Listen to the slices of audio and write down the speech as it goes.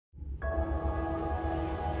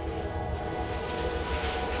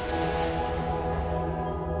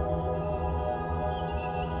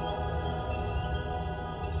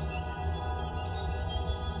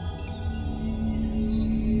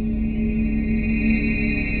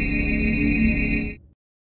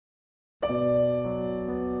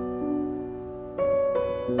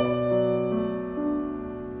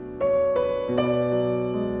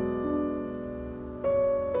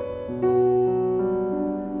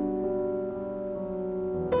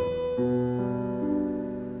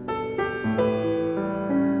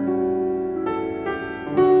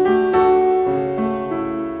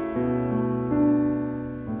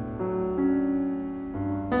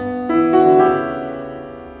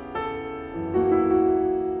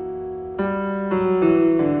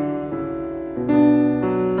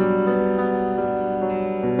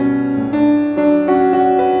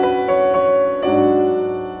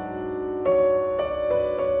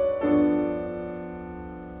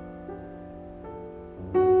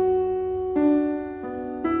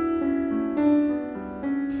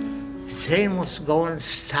train was going,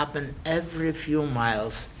 stopping every few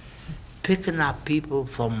miles, picking up people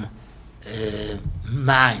from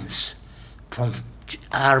mines, from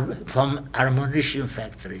ammunition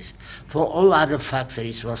factories, for all other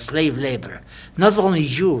factories was slave labor. Not only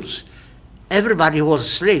Jews, everybody was a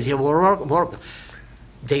slave. They were work.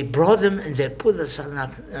 They brought them and they put us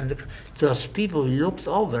on those people we looked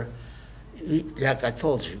over. Like I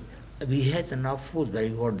told you, we had enough food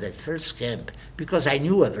when we were in that first camp because I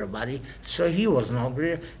knew everybody, so he wasn't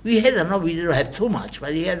hungry. We had enough. We didn't have too much,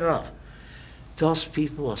 but he had enough. Those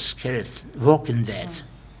people were scared, walking dead,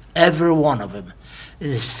 every one of them.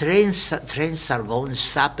 And the trains start going,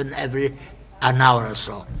 stopping every an hour or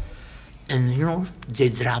so. And, you know, they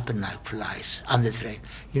dropping like flies on the train.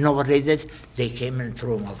 You know what they did? They came and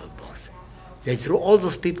threw them overboard. They threw all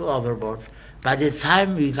those people overboard. By the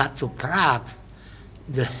time we got to Prague,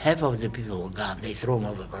 the half of the people were gone. They threw them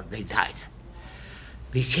overboard. They died.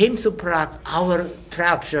 We came to Prague,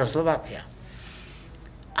 Czechoslovakia.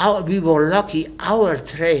 We were lucky. Our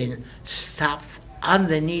train stopped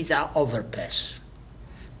underneath our overpass.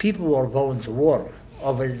 People were going to work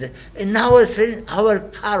over there. And our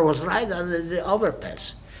car was right under the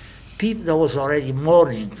overpass. People, there was already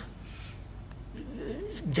morning,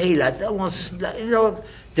 daylight. That was, you know,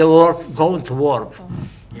 they were going to work.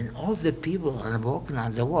 And all the people walking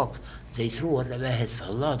on the walk, they threw whatever they had for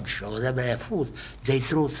lunch or whatever they had food, they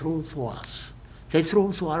threw to us. They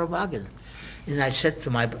threw to our wagon. And I said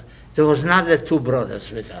to there was another two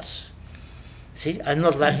brothers with us. See, I'm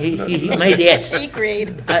not like, he made yes.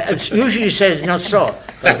 E-grade. Usually he says not so,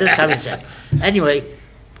 but this time he said. Anyway,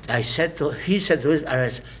 he said to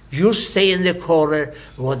us, you stay in the corner,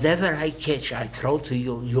 whatever I catch, I throw to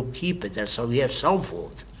you, you keep it, and so we have some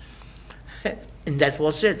food. And that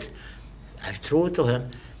was it. I threw it to him,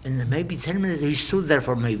 and maybe 10 minutes, he stood there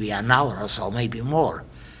for maybe an hour or so, maybe more.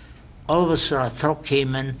 All of a sudden, a truck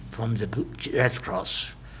came in from the Red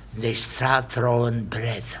Cross. They start throwing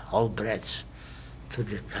bread, whole breads, to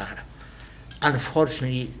the car.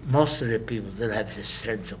 Unfortunately, most of the people didn't have the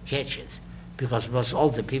strength to catch it because most all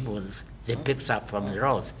the people they picked up from the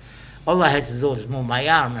road. All I had to do was move my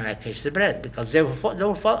arm and I catch the bread because they were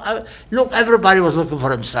look, everybody was looking for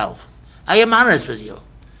himself. I am honest with you.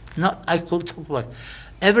 No, I could talk about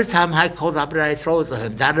every time I called up bread, I throw it to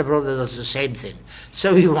him. The other brother does the same thing.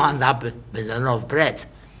 So he wound up with enough bread.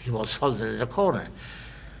 He was holding in the corner.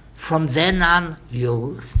 From then on, we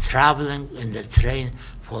were traveling in the train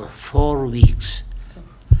for 4 weeks.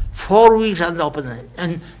 4 weeks on the open air.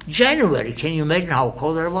 In January, can you imagine how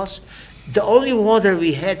cold it was? The only water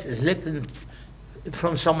we had is licking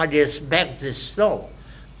from somebody's back, the snow.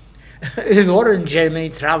 We were in Germany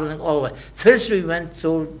traveling all over. First we went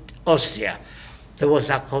to Austria. There was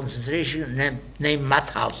a concentration named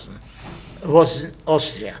Mauthausen. It was in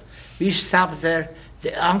Austria. We stopped there,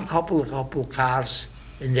 they uncoupled a couple cars,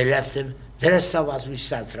 and they left them. The rest of us, we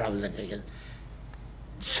started traveling again.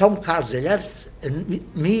 Some cars they left,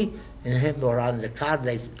 and me and him were on the car,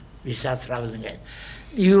 we started traveling again.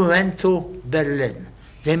 We went to Berlin.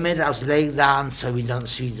 They made us lay down so we don't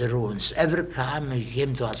see the ruins. Every time we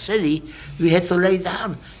came to a city, we had to lay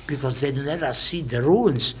down because they didn't let us see the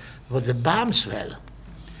ruins where the bombs fell.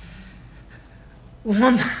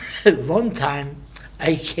 One time,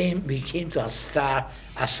 we came to a stop,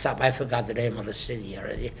 I forgot the name of the city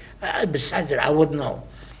already. Besides that, I wouldn't know.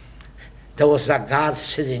 There was a guard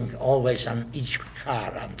sitting always on each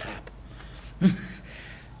car on top.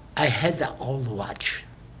 I had the old watch.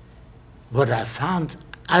 What I found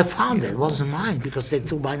it wasn't mine because they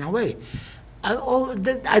took mine away. I know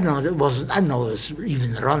it was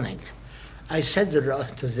even running. I said to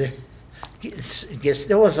the guess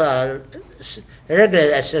there was a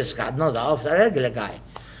regular SS guy, not a regular guy.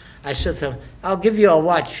 I said to him, I'll give you a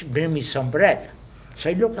watch, bring me some bread. So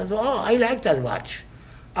he looked at me, oh, I like that watch.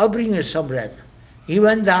 I'll bring you some bread. He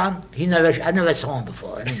went down, I never saw him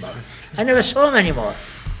before anymore. I never saw him anymore.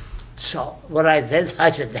 So what I did, I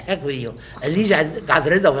said, the heck with you. At least I got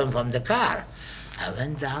rid of him from the car. I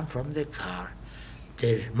went down from the car.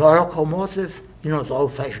 The locomotive, you know, the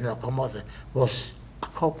old-fashioned locomotive, was a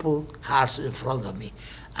couple cars in front of me.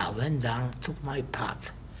 I went down, took my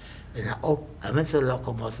pot, and I went to the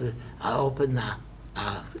locomotive. I opened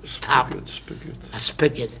a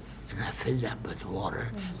spigot, and I filled up with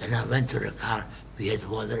water. And I went to the car. We had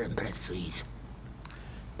water and bread to eat.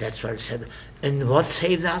 That's what I said. And what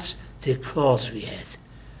saved us? The clothes we had.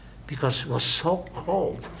 Because it was so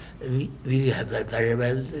cold, we were very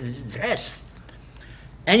well dressed.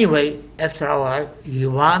 Anyway, after a while, we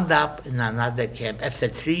wound up in another camp. After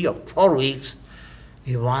 3 or 4 weeks,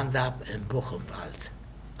 we wound up in Buchenwald,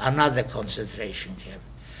 another concentration camp.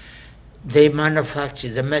 they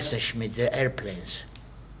manufactured the Messerschmitt, the airplanes.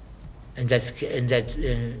 In the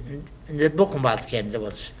Buchenwald camp, there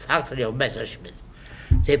was factory of Messerschmitt.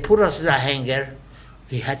 They put us in a hangar.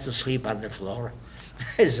 We had to sleep on the floor.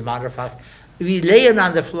 As a matter of fact, we laying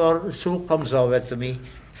on the floor. Sue comes over to me,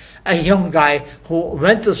 a young guy who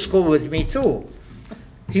went to school with me too.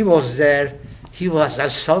 He was there. He was a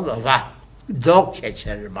son of a dog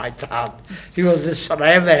catcher in my town. He was the son.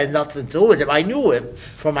 I never had nothing to do with him. I knew him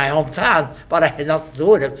from my hometown, but I had nothing to do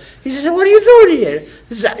with him. He said, "What are you doing here?"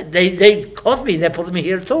 They caught me and they put me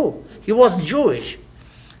here too. He wasn't Jewish.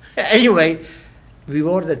 Anyway, we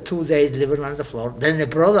were the 2 days living on the floor. Then they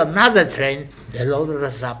brought another train. They loaded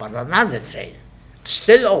us up on another train,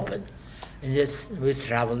 still open. And then we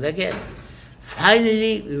traveled again.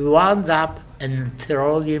 Finally, we wound up in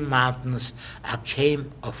Tyrolean mountains, a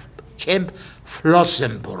camp of Camp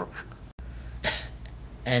Flossenburg.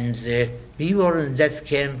 And we were in that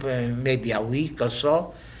camp maybe a week or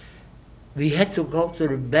so. We had to go to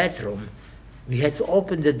the bathroom. We had to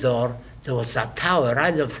open the door. There was a tower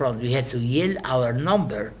right in front. We had to yell our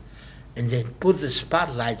number and then put the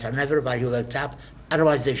spotlight on everybody who looked up.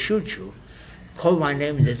 Otherwise, they shoot you. Call my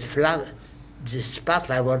name, the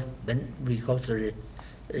spotlight was when we go to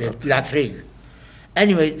the latrine.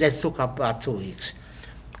 Anyway, that took about 2 weeks.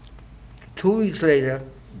 2 weeks later,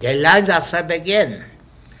 they lined us up again.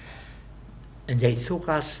 And they took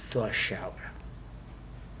us to a shower.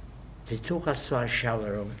 They took us to a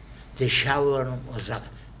shower room. The shower room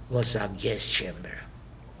was a gas chamber.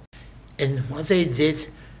 And what they did,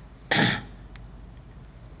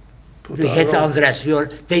 we had to undress.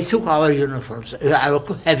 They took our uniforms, our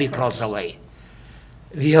heavy clothes away.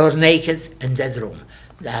 We were naked in that room.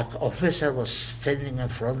 The officer was standing in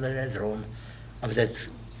front of that room, of that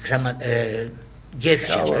gas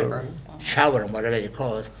chamber, shower room, whatever you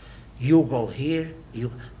call it. You go here,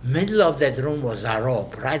 middle of that room was a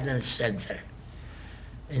rope, right in the center.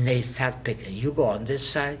 And they start picking. You go on this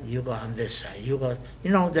side, you go on this side, you go,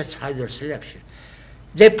 that's how your selection.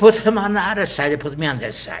 They put him on the other side, they put me on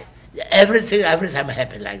that side. Every time it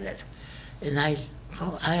happened like that. And I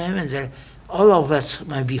am in there, all of us,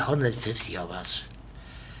 maybe 150 of us.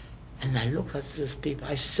 And I look at these people,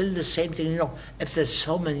 I still the same thing, after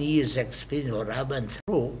so many years experience what I went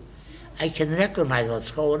through, I can recognize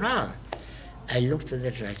what's going on. I looked at the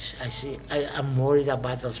judge, I see, I'm worried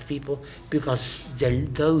about those people because they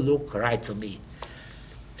don't look right to me.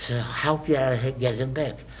 So how can I get them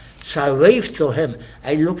back? So I waved to him,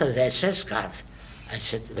 I looked at the SS card. I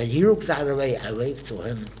said, when he looked the other way, I waved to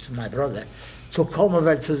him, to my brother, to come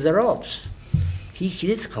over to the ropes. He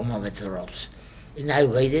did come over to the ropes. And I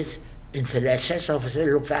waited until the SS officer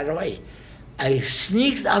looked the other way. I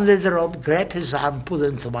sneaked under the rope, grabbed his arm, pulled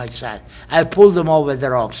him to my side. I pulled him over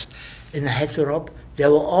the ropes. And I had the rope. They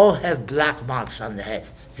will all have black marks on the head.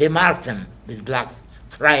 They marked them with black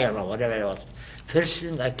crayon or whatever it was. First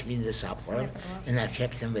thing, I cleaned this up for him, and I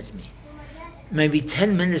kept him with me. Maybe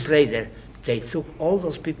 10 minutes later, they took all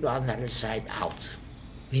those people on the other side out.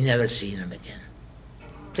 We never seen them again.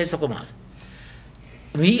 They took them out.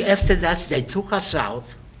 After that, they took us out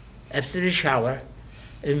after the shower,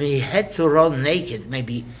 and we had to run naked,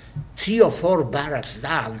 maybe 3 or 4 barracks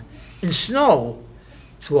down in snow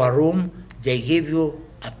to a room. They give you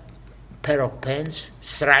a pair of pants,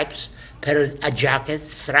 stripes, a jacket,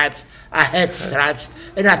 stripes, a hat, stripes,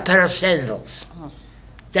 and a pair of sandals.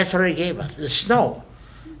 That's what they gave us, the snow.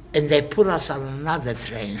 And they put us on another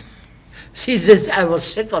train. See, I was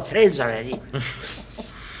sick of trains already.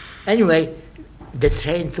 Anyway, the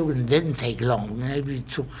train didn't take long. Maybe it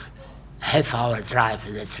took half-hour drive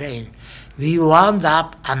in the train. We wound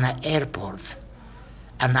up on an airport,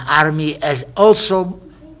 an army as also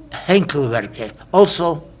Henkelwerke,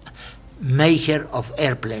 also maker of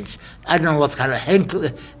airplanes. I don't know what kind of Henkel,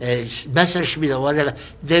 Messerschmitt or whatever.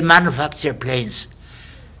 They manufacture planes.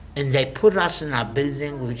 And they put us in a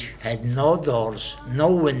building which had no doors,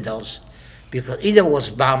 no windows, because either was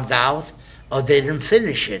bombed out or they didn't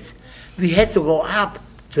finish it. We had to go up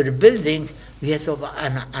to the building. We had to go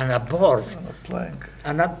on a board. On a plank.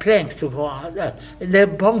 On a plank to go out there. And the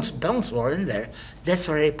bunks were in there. That's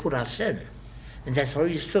where they put us in. And that's where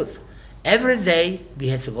we stood. Every day we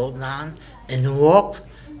had to go down and walk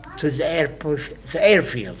to the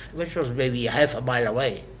airfield, which was maybe half a mile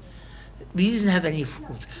away. We didn't have any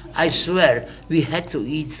food. I swear, we had to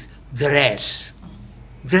eat grass.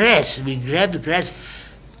 Grass, we grabbed grass.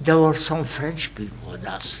 There were some French people with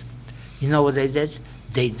us. You know what they did?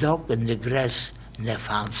 They dug in the grass and they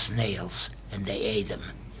found snails and they ate them.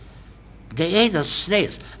 They ate those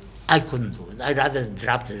snails. I couldn't do it. I'd rather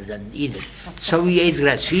drop it than eat it. So we ate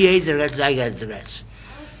grass. He ate the grass, I ate the grass.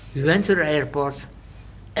 We went to the airport.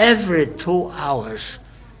 Every 2 hours,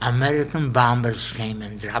 American bombers came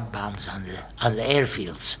and dropped bombs on the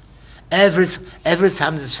airfields. Every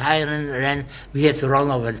time the siren ran, we had to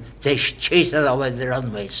run over. They chased us over the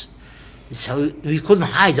runways. So we couldn't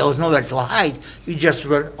hide. There was nowhere to hide. We just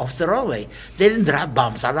went off the runway. They didn't drop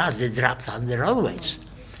bombs on us. They dropped on the runways.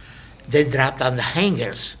 They dropped on the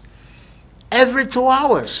hangars. Every 2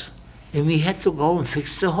 hours. And we had to go and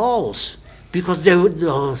fix the holes because they were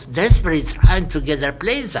desperately trying to get their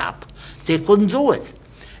planes up. They couldn't do it.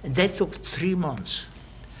 And that took 3 months.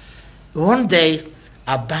 One day,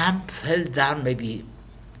 a bomb fell down maybe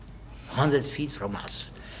 100 feet from us.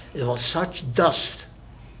 It was such dust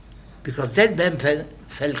because that bomb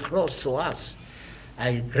fell close to us.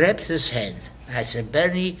 I grabbed his hand and I said,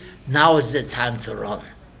 Bernie, now is the time to run.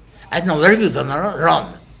 I don't know where we're going to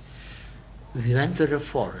run. We went to the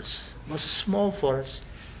forest. It was a small forest.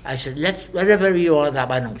 I said, wherever you wind up,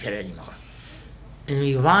 I don't care anymore. And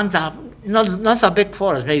we wound up, not a big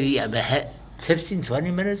forest, maybe 15,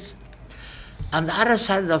 20 minutes. On the other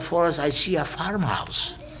side of the forest, I see a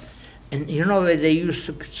farmhouse. And you know where they used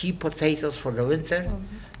to keep potatoes for the winter?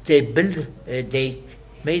 Mm-hmm. They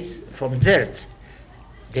made from dirt.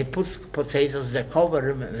 They put potatoes, they cover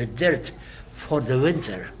them with dirt for the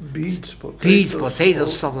winter. Beets,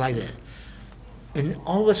 potatoes, stuff like that. And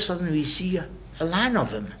all of a sudden we see a line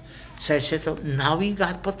of them. So I said, oh, now we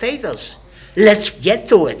got potatoes. Let's get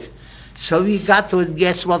to it. So we got to it.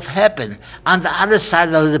 Guess what happened? On the other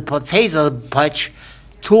side of the potato patch,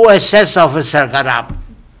 2 SS officers got up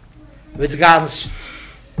with guns.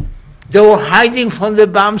 They were hiding from the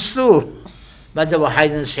bombs too, but they were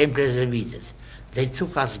hiding in the same place as we did. They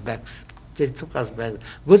took us back. Good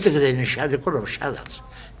thing they didn't shot. They could have shot us.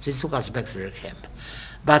 They took us back to the camp.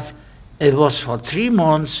 But it was for 3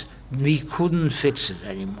 months, we couldn't fix it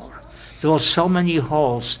anymore. There were so many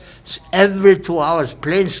holes. Every 2 hours,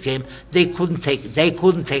 planes came. They couldn't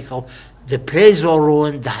take off. The planes were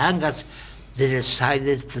ruined. The hangars. They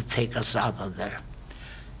decided to take us out of there.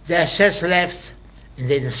 The SS left, and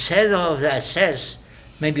then instead of the SS,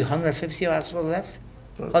 maybe 150 of us were left.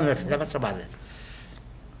 150. That's about it.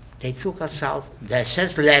 They took us out. The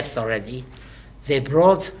SS left already. They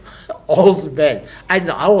brought old men.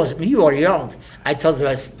 We were young. I thought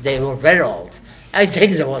they were very old. I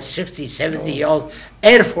think there was 60, 70-year-old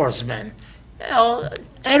Air Force men,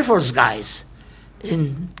 Air Force guys.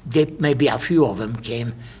 And maybe a few of them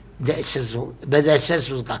came. But the SS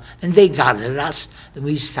was gone. And they guarded us, and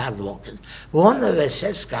we started walking. One of the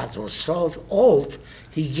SS guys was so old,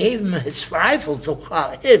 he gave him his rifle to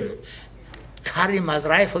carry my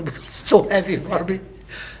rifle because it's too heavy for me.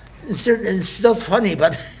 It's not funny,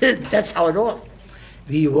 but that's how it was.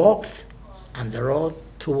 We walked on the road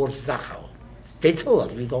towards Dachau. They told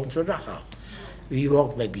us we're going to Dachau. We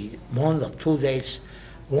walked maybe 1 or 2 days.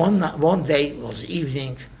 One day was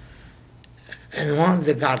evening, and one of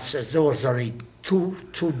the guards says there was only two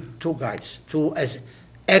guys, two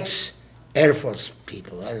ex-Air Force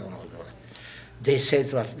people, I don't know. They said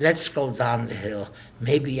to us, let's go down the hill.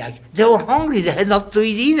 Maybe they were hungry, they had not to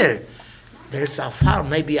eat either. There's a farm,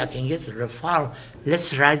 maybe I can get to the farm.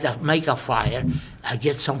 Let's make a fire. I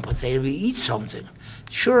get some potato, we eat something.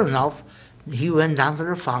 Sure enough, he went down to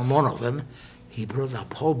the farm, one of them. He brought a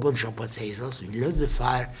whole bunch of potatoes. We lit the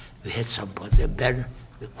fire, we had some potato,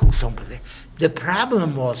 we cooked some potato. The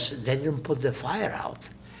problem was they didn't put the fire out.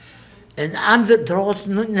 And under the road,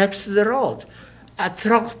 next to the road, a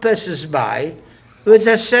truck passes by with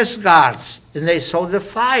SS guards, and they saw the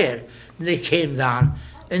fire. And they came down,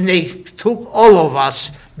 and they took all of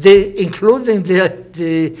us, including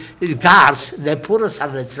the guards. They put us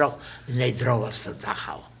on the truck, and they drove us to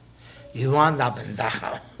Dachau. We wound up in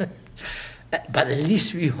Dachau. But at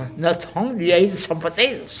least we were not hungry, we ate some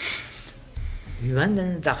potatoes. We went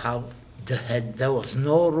in Dachau, there was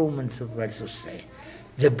no room where to stay.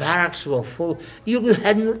 The barracks were full. You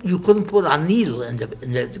couldn't put a needle in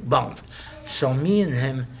the bunk. So me and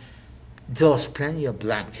him, there was plenty of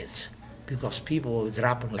blankets because people were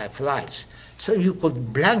dropping like flies. So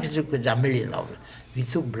blankets, you could a million of them. We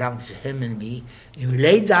took blankets, him and me, and we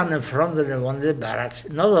lay down in front of one of the barracks.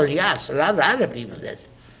 Not only us, a lot of other people did.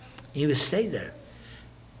 He would stay there.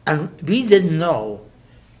 And we didn't know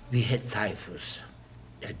we had typhus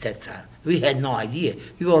at that time. We had no idea.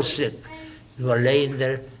 We were sick. We were laying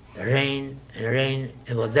there, rain,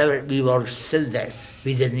 and whatever. We were still there.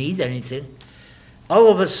 We didn't eat anything. All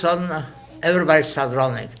of a sudden, everybody started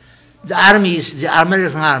running. The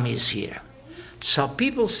American army is here. So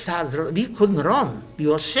people started running. We couldn't run. We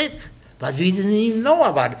were sick, but we didn't even know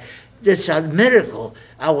about it. That's a miracle.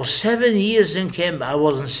 I was 7 years in camp. I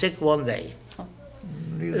wasn't sick one day.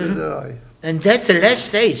 Neither did I. And that's the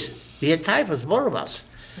last days. We had typhus, both of us.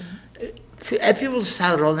 People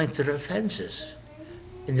started running to the fences.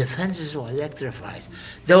 And the fences were electrified.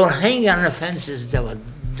 They were hanging on the fences, they were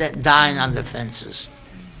dying on the fences.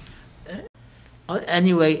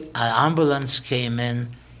 Anyway, an ambulance came in,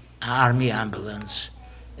 an army ambulance,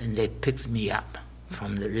 and they picked me up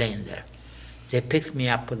from the lane there. They picked me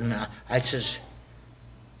up, put me on. I says,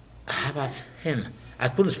 how about him? I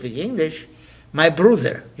couldn't speak English. My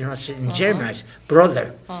brother, in German, I said,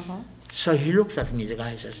 brother. So he looked at me, the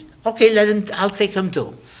guy says, okay, I'll take him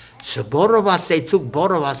too. So they took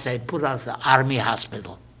both of us, they put us at the army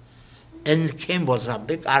hospital. And Kim was a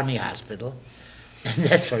big army hospital, and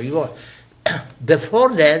that's where we were. Before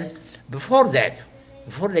they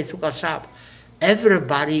took us up,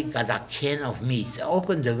 everybody got a can of meat. They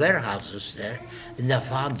opened the warehouses there, and they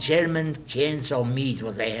found German cans of meat,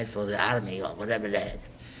 what they had for the army or whatever they had.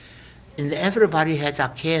 And everybody had a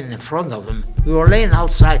can in front of them. We were laying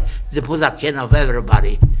outside, they put a can of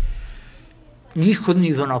everybody. We couldn't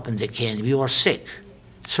even open the can, we were sick.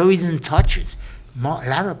 So we didn't touch it. A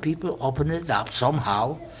lot of people opened it up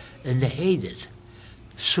somehow, and they ate it.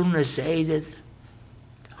 As soon as they ate it,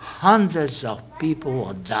 hundreds of people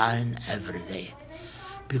were dying every day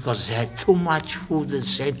because they had too much food the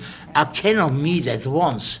same. A can of meat at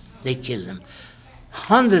once, they killed them.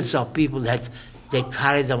 Hundreds of people they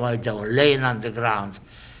carried them out, they were laying on the ground.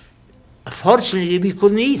 Fortunately, we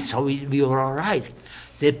couldn't eat, so we were all right.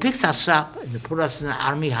 They picked us up and they put us in the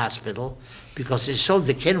army hospital because they saw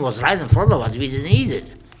the can was right in front of us. We didn't eat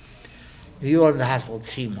it. We were in the hospital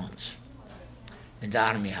 3 months, in the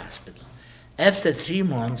army hospital. After 3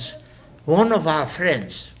 months, one of our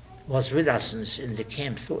friends was with us in the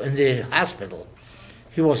camp, in the hospital.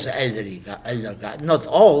 He was an elder guy, not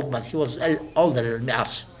old, but he was older than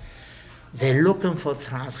us. They're looking for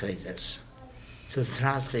translators to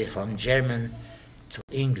translate from German to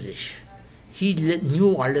English. He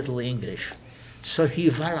knew a little English, so he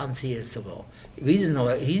volunteered to go. He didn't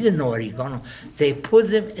know where he going. They put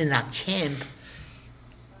him in a camp,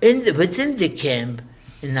 within the camp,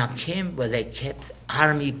 in a camp where they kept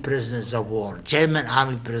army prisoners of war, German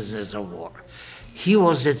army prisoners of war. He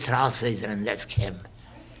was the translator in that camp.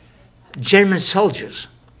 German soldiers.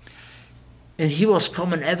 And he was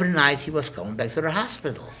coming every night, he was coming back to the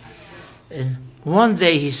hospital. And one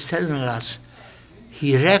day he's telling us,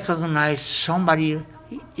 he recognized somebody,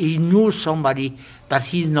 he knew somebody, but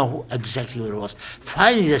he didn't know exactly what it was.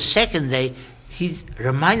 Finally, the second day, he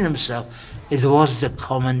reminded himself it was the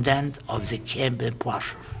commandant of the camp in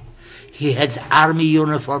Płaszów. He had army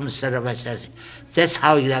uniform instead of SS. That's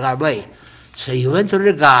how he got away. So he went to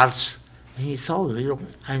the guards, and he told them, look,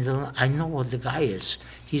 I know what the guy is.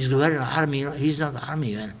 He's wearing an army, he's not an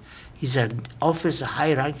army man. He's an officer,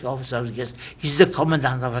 high-ranking officer, I guess. He's the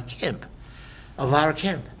commandant of a camp. Of our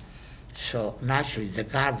camp. So naturally the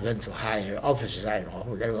guard went to higher officers, I don't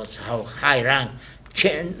know, that was how high rank,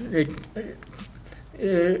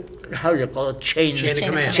 how do you call it, chain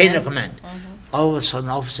of command. All of a sudden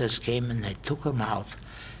officers came and they took him out,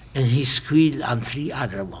 and he squealed on 3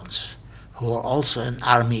 other ones who were also in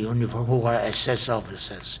army uniform, who were SS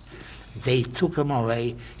officers. They took him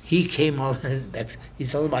away, he came over back, he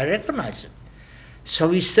told them I recognize him. So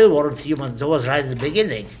we still weren't human, that was right at the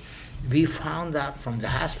beginning. We found out from the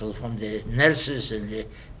hospital, from the nurses and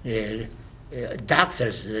the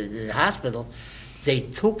doctors in the hospital, they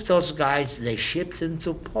took those guys, they shipped them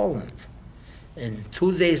to Poland. And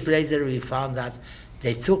 2 days later we found out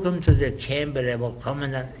they took them to the camp where they were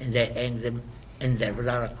coming and they hanged them in there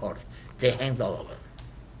without a court. They hanged all of them.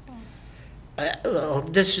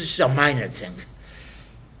 This is a minor thing.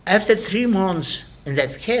 After 3 months in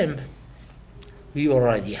that camp, we were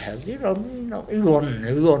already healthy, we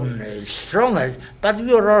weren't stronger, but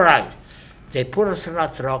we were all right. They put us in a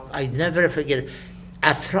truck, I never forget it.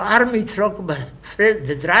 Army truck, but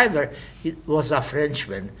the driver was a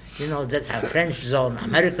Frenchman. That's a French zone,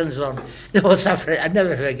 American zone. It was a French, I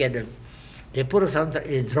never forget him. They put us on,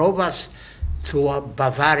 he drove us to a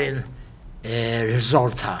Bavarian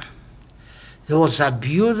resort town. There was a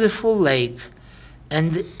beautiful lake,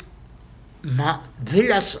 and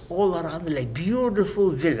villas all around the lake, beautiful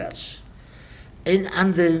villas. And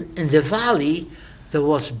in the valley, there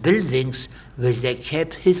was buildings where they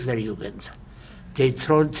kept Hitlerjugend. They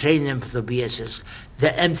trained them for the BSS.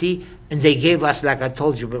 They're empty, and they gave us, like I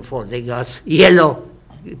told you before, they gave us yellow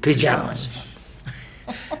pajamas.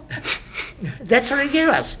 That's what they gave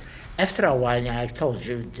us. After a while, I told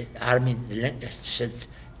you, the army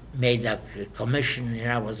made a commission,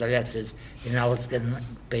 and I was elected, and I was getting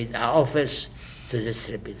paid an office to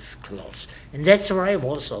distribute clothes. And that's where I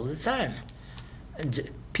was all the time.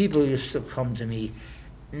 And people used to come to me,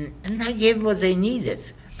 and I gave them what they needed.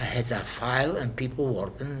 I had a file and people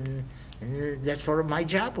working, and that's what my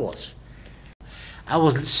job was. I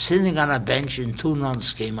was sitting on a bench and two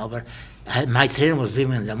nuns came over. My train was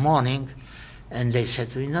leaving in the morning, and they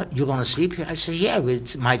said to me, "No, you're going to sleep here?" I said, "Yeah,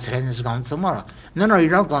 my train is going tomorrow." "No,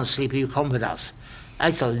 you're not going to sleep here, you come with us."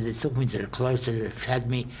 I thought they took me to the closet, they fed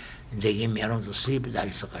me, and they gave me a room to sleep. I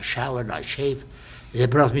took a shower, and I shaved. They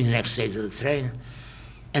brought me the next day to the train,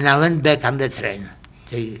 and I went back on the train.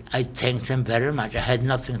 I thanked them very much. I had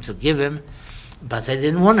nothing to give them, but I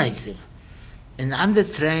didn't want anything. And on the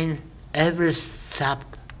train, every stop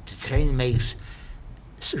the train makes,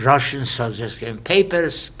 Russian soldiers gave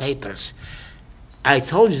papers. I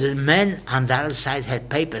told you the men on the other side had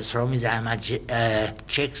papers for me that I'm a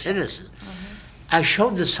Czech citizen. I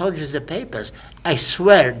showed the soldiers the papers. I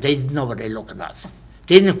swear they didn't know what they looked at.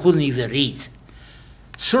 They couldn't even read.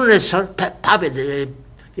 Soon as they saw,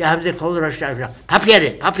 you have the call Russian,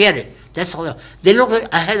 papiere. That's all. They looked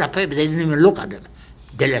at, I had a paper, they didn't even look at them.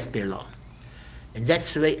 They left me alone. And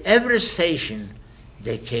that's the way every station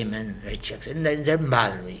they came in, they checked, and they didn't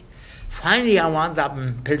bother me. Finally, I wound up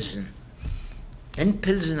in Pilsen. In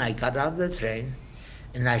Pilsen, I got out of the train,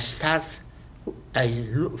 and I found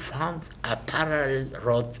a parallel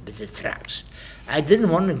road with the tracks. I didn't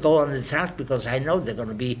want to go on the tracks because I know they're going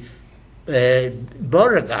to be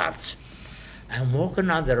border guards. I'm walking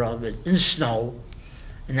on the road in snow,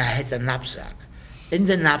 and I had a knapsack. In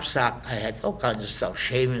the knapsack, I had all kinds of stuff,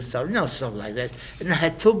 shaving stuff, stuff like that. And I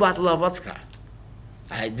had 2 bottles of vodka.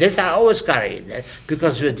 I always carry it,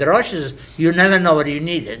 because with the Russians, you never know what you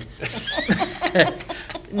needed.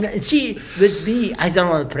 See, with me, I don't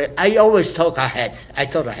want to pray. I always talk ahead. I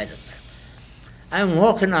thought ahead of time. I'm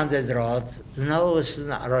walking on the road, and all of a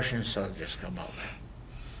sudden, Russian soldiers come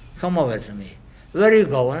over to me. "Where are you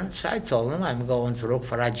going?" So I told them I'm going to look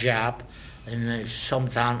for a job in some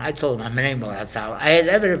town. I told him my name of a town. I had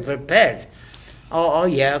everything prepared. Oh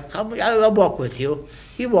yeah, come, I'll walk with you.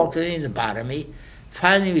 He walked in and bother me.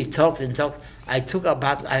 Finally, we talked and talked. I took a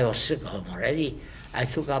bottle. I was sick of him already. I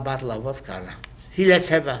took a bottle of vodka. Let's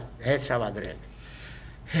have a drink.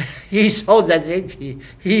 He saw that drink.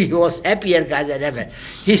 He was happier guy than ever.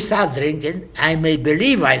 He started drinking. I may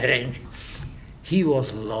believe I drank. He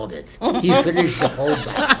was loaded. He finished the whole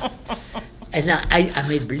bottle. And I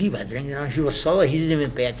made believe I drank. He was so, he didn't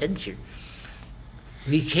even pay attention.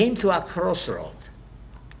 We came to a crossroad.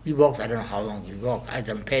 He walked, I don't know how long he walked. I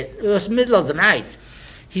didn't pay. It was middle of the night.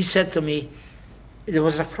 He said to me, there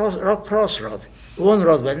was a crossroad. One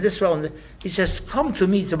road went this way. He says, "Come to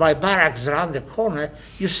me to my barracks around the corner.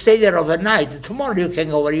 You stay there overnight. Tomorrow you can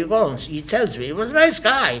go where you're going." He tells me. He was a nice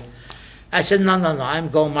guy. I said, no, I'm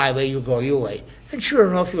going my way, you go your way. And sure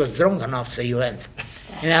enough, he was drunk enough, so he went.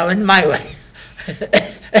 And I went my way.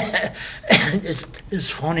 It's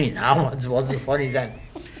funny now, it wasn't funny then.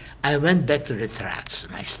 I went back to the tracks,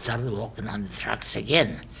 and I started walking on the tracks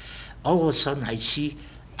again. All of a sudden, I see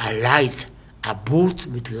a light, a booth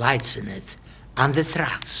with lights in it, on the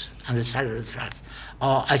tracks, on the side of the tracks.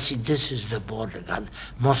 Oh, I see, this is the border guard,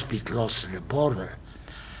 must be close to the border.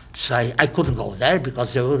 So I couldn't go there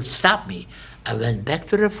because they would stop me. I went back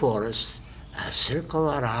to the forest, I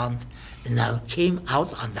circled around, and I came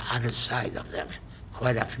out on the other side of them,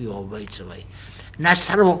 quite a few ways away. And I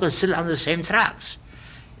started walking still on the same tracks.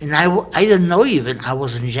 And I didn't know even, I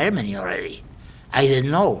was in Germany already. I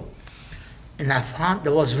didn't know. And I found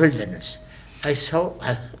there was wilderness. I saw,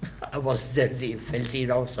 I was dirty, filthy,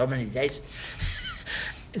 so many days.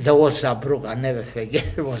 There was a brook, I'll never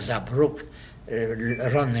forget, there was a brook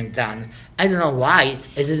running down. I don't know why,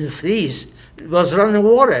 it didn't freeze. It was running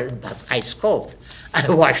water, but ice cold. I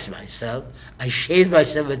washed myself, I shaved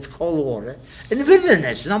myself with cold water. In the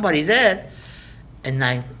wilderness, nobody there. And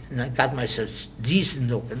I got myself decent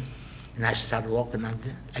looking, and I started walking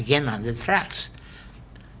again on the tracks.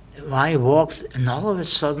 I walked, and all of a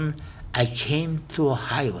sudden, I came to a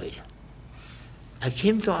highway.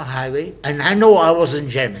 And I know I was in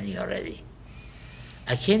Germany already.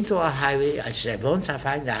 I came to a highway. I said, once I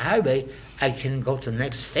find the highway, I can go to the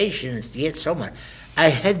next station and get somewhere. I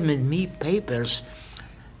had with me papers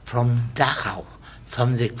from Dachau,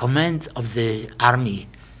 from the command of the army.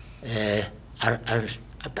 I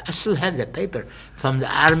still have the paper from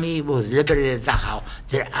the army was liberated Dachau.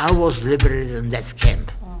 I was liberated in that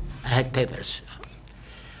camp. I had papers.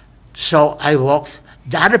 So I walked.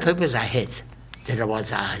 The other papers I had, that I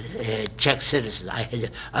was a Czech citizen. I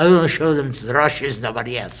don't show them to the Russians,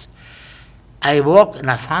 nobody else. I walked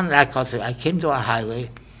and I found I came to a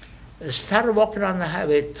highway. I started walking on the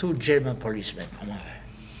highway. 2 German policemen come over.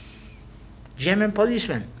 German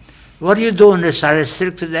policemen. what are you doing? It's a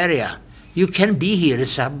restricted area. You can't be here.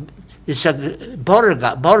 It's a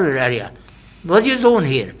border area. What are you doing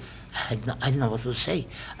here? I didn't know what to say.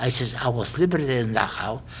 I says, I was liberated in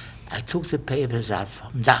Dachau. I took the papers out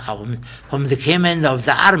from Dachau, from the command of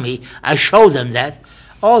the army. I showed them that.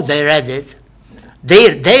 Oh, they read it.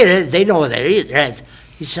 They know what they read.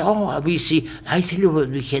 He said, oh, we see. I tell you what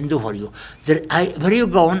we can do for you. Where are you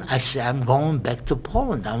going? I said, I'm going back to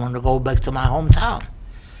Poland. I want to go back to my hometown.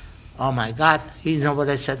 Oh, my God. You know what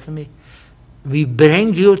I said to me? We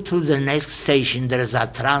bring you to the next station. There is a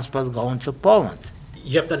transport going to Poland.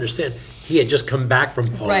 You have to understand, he had just come back from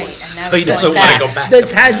Poland, Right, and now so he he's doesn't going want to back. go back. They to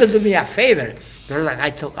tried to do me a favor. They're like, I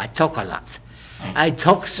talk a lot. I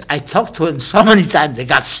talked to him so many times. They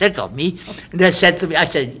got sick of me. And they said to me, I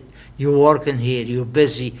said, you're working here, you're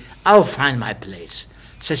busy. I'll find my place.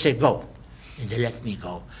 So I said, go. And they let me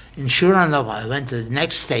go. And sure enough, I went to the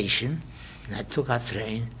next station, and I took a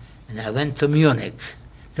train, and I went to Munich.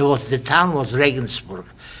 The town was Regensburg.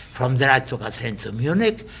 From there, I took a train to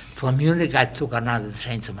Munich. From Munich, I took another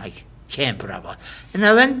train to my camp, Rabbi. And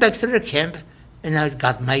I went back to the camp, and I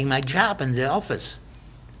got my job in the office.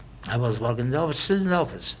 I was working in the office, still in the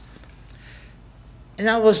office. And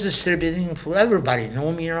I was distributing food. Everybody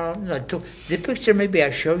knew me, you know. I took the picture, maybe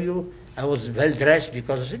I show you. I was well dressed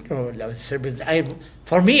because, you know, I was distributing.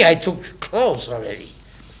 For me, I took clothes already.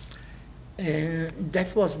 And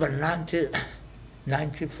that was by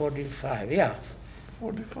 1945, yeah.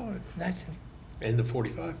 45. 19, End of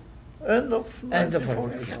 45. End of End of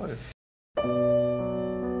 1945.